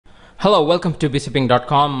Hello, welcome to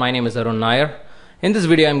bcping.com. My name is Arun Nair. In this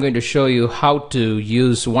video, I'm going to show you how to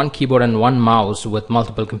use one keyboard and one mouse with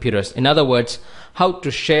multiple computers. In other words, how to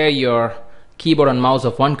share your keyboard and mouse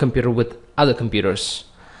of one computer with other computers.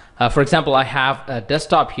 For example, I have a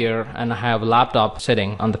desktop here and I have a laptop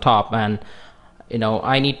sitting on the top, and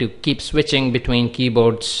I need to keep switching between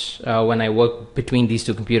keyboards when I work between these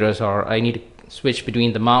two computers, or I need to switch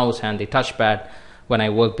between the mouse and the touchpad when I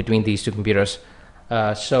work between these two computers.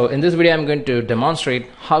 So in this video, I'm going to demonstrate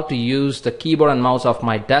how to use the keyboard and mouse of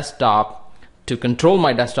my desktop to control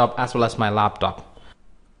my desktop as well as my laptop.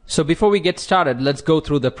 So before we get started, let's go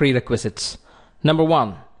through the prerequisites. Number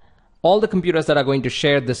one, all the computers that are going to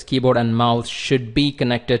share this keyboard and mouse should be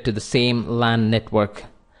connected to the same LAN network.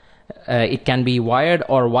 It can be wired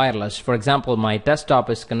or wireless. For example, my desktop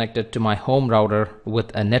is connected to my home router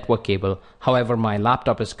with a network cable. However, my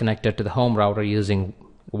laptop is connected to the home router using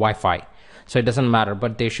Wi-Fi. So it doesn't matter,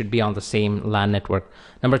 but they should be on the same LAN network.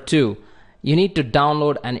 Number two, you need to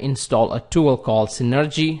download and install a tool called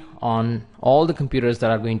Synergy on all the computers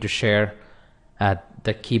that are going to share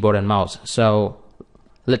the keyboard and mouse. So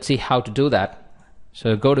let's see how to do that.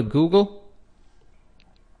 So go to Google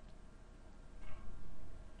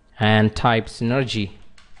and type Synergy.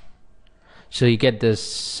 So you get this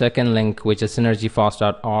second link, which is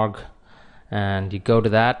synergyfast.org, and you go to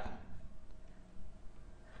that.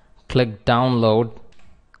 Click download,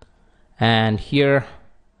 and here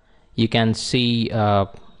you can see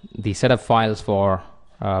the set of files for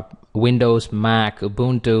Windows, Mac,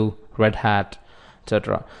 Ubuntu, Red Hat,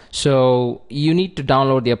 etc. So you need to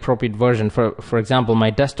download the appropriate version. For example, my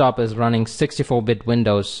desktop is running 64-bit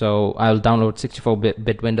Windows, so I'll download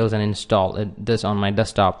 64-bit Windows and install this on my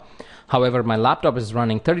desktop. However, my laptop is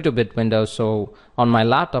running 32-bit Windows, so on my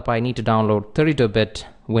laptop I need to download 32-bit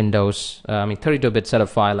Windows, 32-bit set of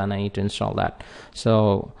file, and I need to install that.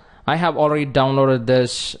 So I have already downloaded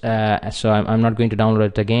this, so I'm not going to download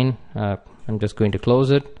it again. I'm just going to close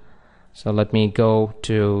it. So let me go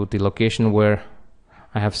to the location where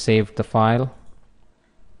I have saved the file.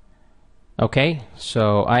 Okay,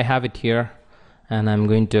 so I have it here, and I'm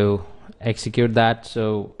going to execute that.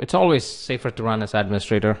 So it's always safer to run as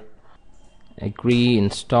administrator. Agree,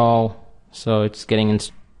 install. So it's getting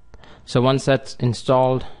so once that's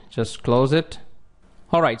installed, just close it.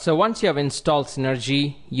 Alright, so once you have installed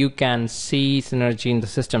Synergy, you can see Synergy in the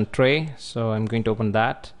system tray. So I'm going to open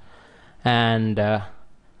that, and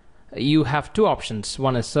you have two options.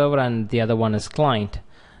 One is server and the other one is client.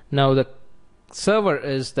 Now the server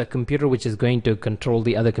is the computer which is going to control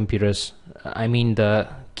the other computers. I mean the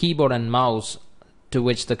keyboard and mouse to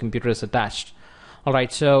which the computer is attached.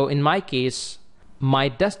 Alright, so in my case, my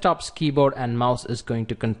desktop's keyboard and mouse is going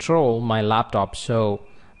to control my laptop. So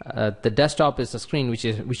the desktop is the screen which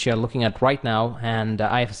you are looking at right now, and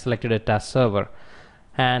I have selected it as server.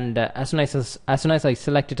 And as soon as I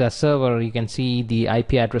select it as server, you can see the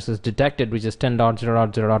IP address is detected, which is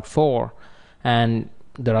 10.0.0.4, and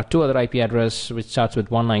there are two other IP addresses which starts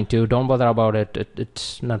with 192. Don't bother about it.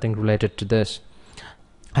 It's nothing related to this.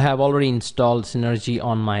 I have already installed Synergy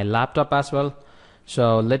on my laptop as well.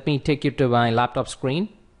 So let me take you to my laptop screen.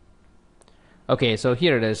 Okay, so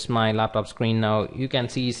here it is, my laptop screen. Now you can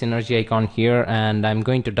see Synergy icon here, and I'm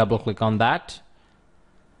going to double click on that.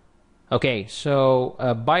 Okay, so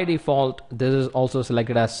by default this is also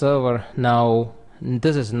selected as server. Now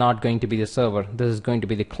this is not going to be the server, this is going to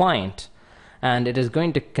be the client, and it is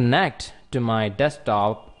going to connect to my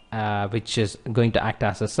desktop, which is going to act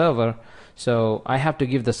as a server. So I have to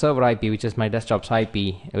give the server IP, which is my desktop's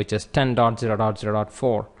IP, which is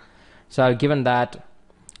 10.0.0.4. So I've given that,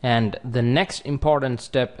 and the next important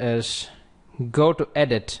step is go to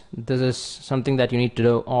edit. This is something that you need to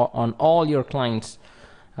do on all your client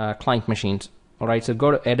machines. Alright, so go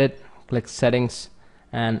to edit, click settings,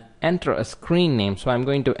 and enter a screen name. So I'm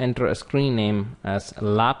going to enter a screen name as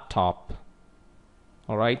laptop.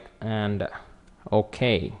 Alright, and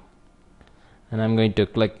okay, and I'm going to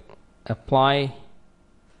click apply.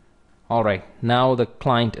 Alright, now the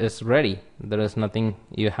client is ready. There is nothing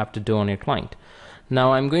you have to do on your client.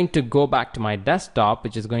 Now I'm going to go back to my desktop,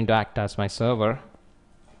 which is going to act as my server.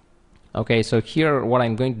 Okay, so here what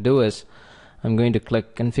I'm going to do is I'm going to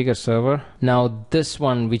click configure server. Now this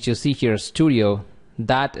one which you see here, studio,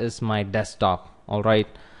 that is my desktop. Alright,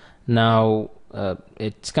 now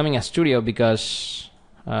it's coming as studio because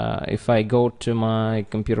if I go to my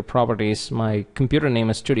computer properties, my computer name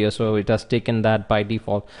is studio, so it has taken that by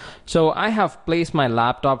default. So I have placed my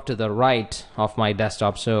laptop to the right of my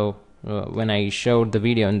desktop. So when I showed the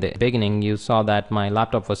video in the beginning, you saw that my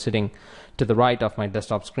laptop was sitting to the right of my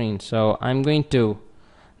desktop screen. So I'm going to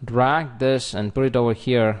drag this and put it over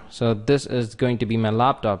here. So this is going to be my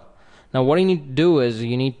laptop. Now what you need to do is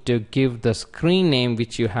you need to give the screen name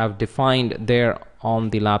which you have defined there on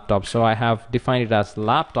the laptop. So I have defined it as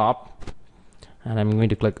laptop, and I'm going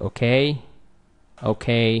to click OK,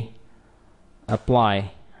 OK,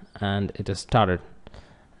 apply, and it is started.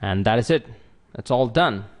 And that is it. It's all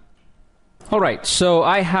done. Alright, so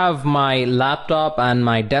I have my laptop and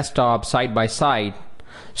my desktop side by side.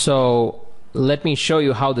 So let me show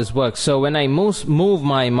you how this works. So when I move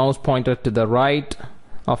my mouse pointer to the right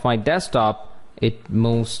of my desktop, it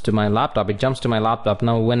moves to my laptop, it jumps to my laptop.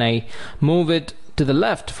 Now when I move it to the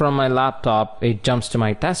left from my laptop, it jumps to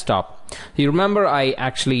my desktop. You remember I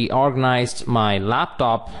actually organized my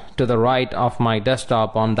laptop to the right of my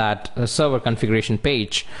desktop on that server configuration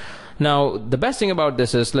page. Now the best thing about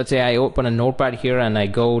this is, let's say I open a notepad here and I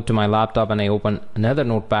go to my laptop and I open another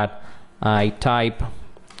notepad. I type,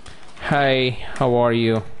 "Hi, how are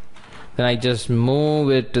you?" Then I just move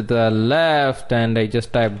it to the left and I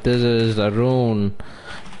just type, "This is Arun."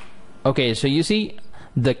 Okay, so you see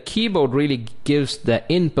the keyboard really gives the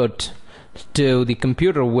input to the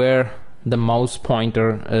computer where the mouse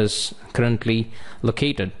pointer is currently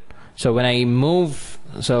located. So when I move,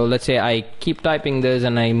 so let's say I keep typing this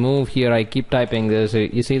and I move here, I keep typing this,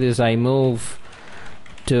 you see this, I move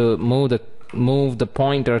the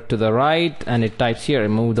pointer to the right and it types here, I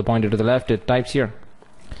move the pointer to the left, it types here.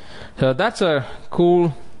 So that's a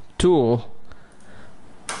cool tool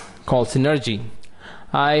called Synergy.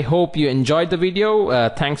 I hope you enjoyed the video.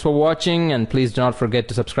 Thanks for watching, and please do not forget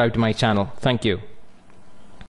to subscribe to my channel. Thank you.